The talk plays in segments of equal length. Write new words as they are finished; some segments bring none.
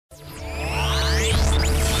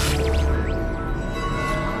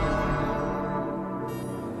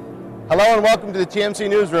Hello and welcome to the TMC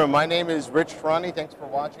Newsroom. My name is Rich Tehrani. Thanks for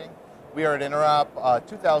watching. We are at Interop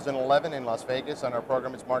 2011 in Las Vegas. On our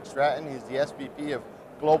program is Mark Straton. He's the SVP of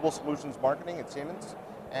Global Solutions Marketing at Siemens.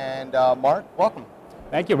 And Mark, welcome.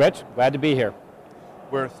 Thank you, Rich. Glad to be here.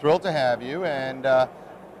 We're thrilled to have you. And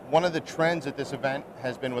one of the trends at this event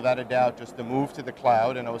has been, without a doubt, just the move to the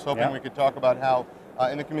cloud. And I was hoping we could talk about how,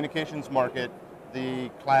 in the communications market, the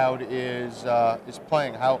cloud is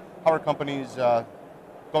playing. How are companies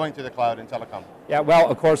going to the cloud in telecom? Yeah, well,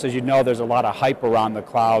 of course, as you know, there's a lot of hype around the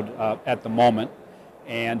cloud at the moment,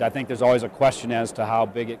 and I think there's always a question as to how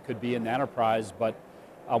big it could be in the enterprise, but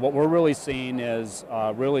what we're really seeing is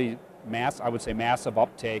really massive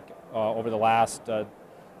uptake over the last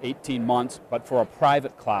 18 months, but for a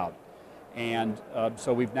private cloud. And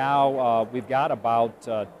so we've got about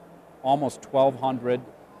almost 1,200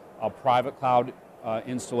 private cloud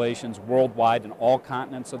installations worldwide in all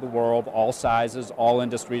continents of the world, all sizes, all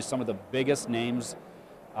industries, some of the biggest names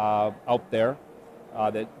out there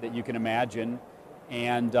that you can imagine.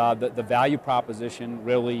 And the value proposition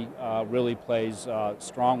really plays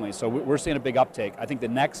strongly. So we're seeing a big uptake. I think the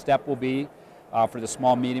next step will be for the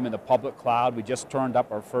small, medium, and the public cloud. We just turned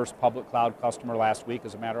up our first public cloud customer last week,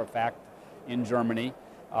 as a matter of fact, in Germany.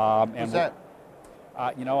 Who's that?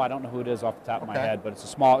 You know, I don't know who it is off the top of my head, but it's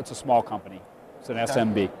a small company. It's an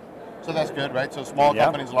SMB. So that's good, right? So small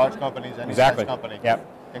companies, large companies, any size company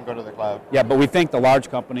can go to the cloud. Yeah, but we think the large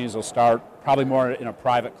companies will start probably more in a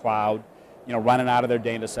private cloud, you know, running out of their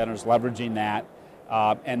data centers, leveraging that.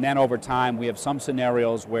 And then over time, we have some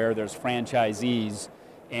scenarios where there's franchisees,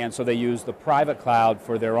 and so they use the private cloud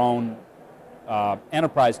for their own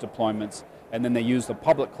enterprise deployments, and then they use the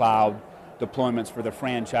public cloud deployments for the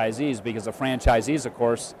franchisees, because the franchisees, of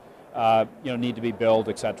course, need to be built,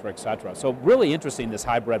 et cetera, et cetera. So really interesting, this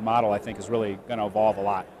hybrid model, I think, is really going to evolve a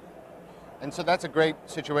lot. And so that's a great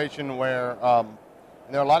situation where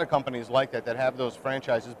there are a lot of companies like that have those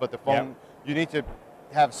franchises, but the phone, you need to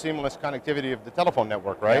have seamless connectivity of the telephone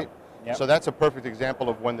network, right? Yep. So that's a perfect example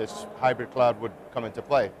of when this hybrid cloud would come into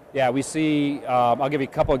play. Yeah, we see, I'll give you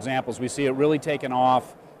a couple examples. We see it really taking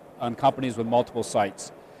off on companies with multiple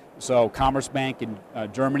sites. So Commerzbank in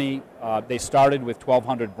Germany, they started with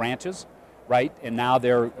 1,200 branches, right? And now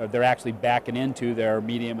they're actually backing into their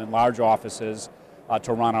medium and large offices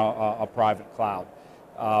to run a private cloud.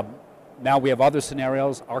 Now we have other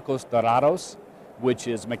scenarios, Arcos Dorados, which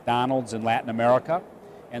is McDonald's in Latin America.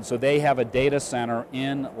 And so they have a data center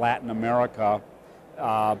in Latin America,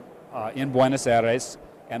 in Buenos Aires,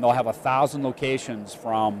 and they'll have 1,000 locations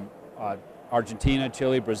from Argentina,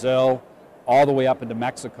 Chile, Brazil, all the way up into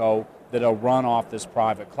Mexico that'll run off this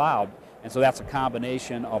private cloud. And so that's a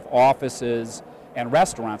combination of offices and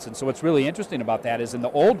restaurants. And so what's really interesting about that is, in the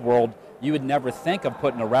old world, you would never think of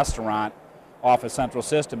putting a restaurant off a central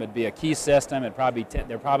system. It'd be a key system. There'd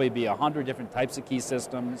probably be 100 different types of key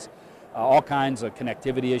systems, all kinds of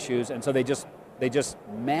connectivity issues. And so they just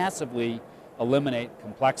massively eliminate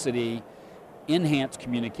complexity, enhance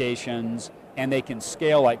communications, and they can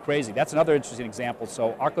scale like crazy. That's another interesting example.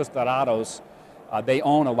 So Arcos Dorados, they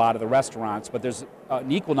own a lot of the restaurants, but there's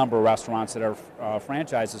an equal number of restaurants that are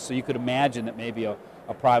franchises, so you could imagine that maybe a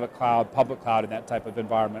private cloud, public cloud in that type of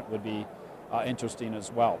environment would be interesting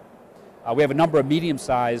as well. We have a number of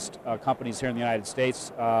medium-sized companies here in the United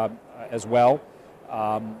States as well.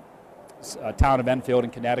 Town of Enfield in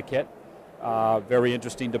Connecticut, very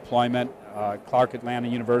interesting deployment. Clark Atlanta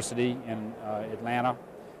University in Atlanta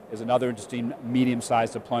is another interesting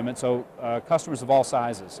medium-sized deployment. So customers of all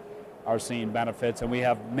sizes are seeing benefits, and we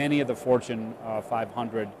have many of the Fortune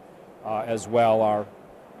 500 as well are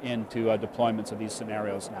into deployments of these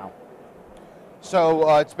scenarios now.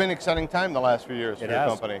 So it's been an exciting time the last few years for your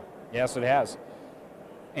company. Yes, it has.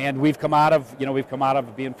 And we've come out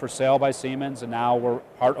of being for sale by Siemens, and now we're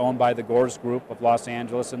part owned by the Gores Group of Los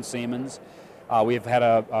Angeles and Siemens. We've had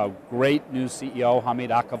a great new CEO, Hamid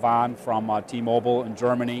Akavan, from T-Mobile in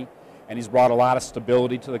Germany, and he's brought a lot of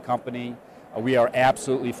stability to the company. We are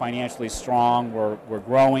absolutely financially strong. We're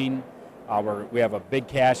growing. We have a big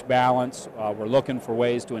cash balance. We're looking for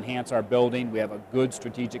ways to enhance our building. We have a good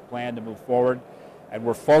strategic plan to move forward, and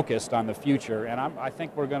we're focused on the future, and I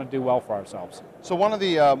think we're going to do well for ourselves. So one of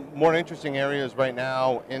the more interesting areas right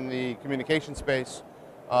now in the communication space,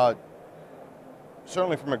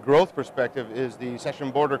 certainly from a growth perspective, is the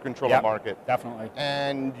session border controller market. Definitely.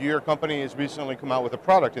 And your company has recently come out with a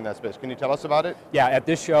product in that space. Can you tell us about it? Yeah, at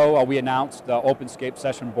this show we announced the OpenScape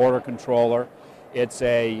Session Border Controller. It's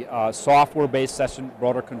a software-based session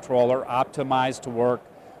border controller optimized to work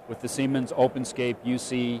with the Siemens OpenScape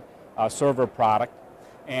UC server product.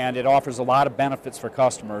 and it offers a lot of benefits for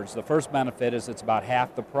customers. The first benefit is it's about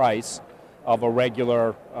half the price of a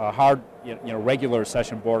regular regular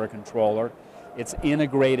session border controller. It's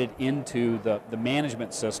integrated into the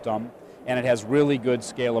management system, and it has really good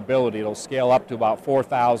scalability. It'll scale up to about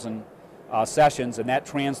 4,000 sessions, and that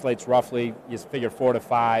translates roughly, you figure 4 to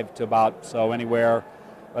 5 to about, so anywhere,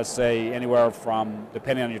 let's say anywhere from,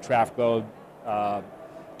 depending on your traffic load,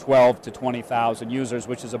 12 to 20,000 users,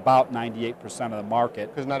 which is about 98% of the market.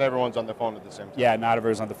 Because not everyone's on the phone at the same time. Yeah, not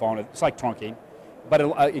everyone's on the phone. It's like trunking. But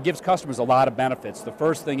it gives customers a lot of benefits. The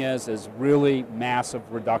first thing is really massive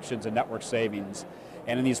reductions in network savings.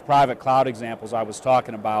 And in these private cloud examples I was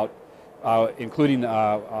talking about, including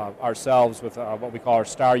ourselves with what we call our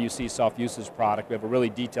Star UC self-usage product, we have a really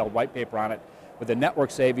detailed white paper on it. But the network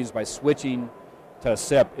savings by switching to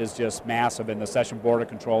SIP is just massive, and the session border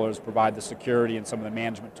controllers provide the security and some of the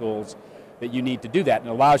management tools that you need to do that. And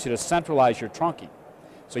it allows you to centralize your trunking,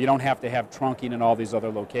 so you don't have to have trunking in all these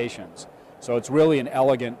other locations. So it's really an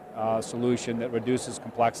elegant solution that reduces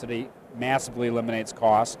complexity, massively eliminates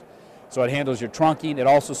cost. So it handles your trunking. It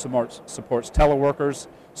also supports teleworkers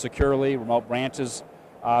securely, remote branches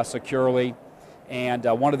securely. And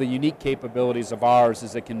one of the unique capabilities of ours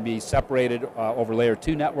is it can be separated over layer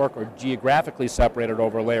 2 network or geographically separated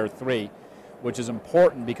over layer 3, which is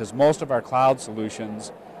important because most of our cloud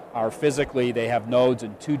solutions are physically, they have nodes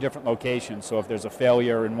in 2 different locations. So if there's a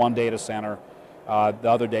failure in one data center, the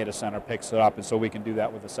other data center picks it up, and so we can do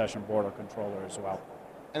that with the session border controller as well.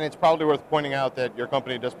 And it's probably worth pointing out that your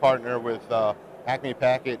company does partner with Acme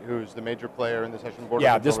Packet, who's the major player in the session border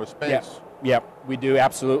controller space. Yeah, we do,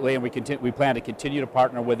 absolutely, and we plan to continue to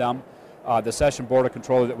partner with them. The session border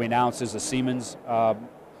controller that we announced is a Siemens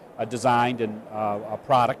designed and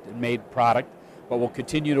made product, but we'll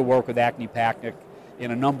continue to work with Acme Packet in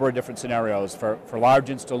a number of different scenarios. For large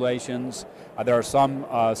installations, there are some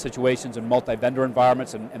situations in multi-vendor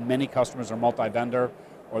environments, and many customers are multi-vendor,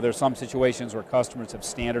 or there's some situations where customers have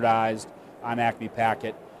standardized on Acme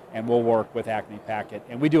Packet, and we'll work with Acme Packet.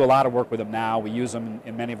 And we do a lot of work with them now. We use them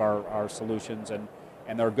in many of our solutions, and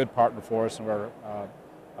they're a good partner for us, and we're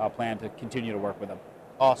plan to continue to work with them.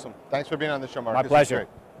 Awesome. Thanks for being on the show, Mark. My pleasure.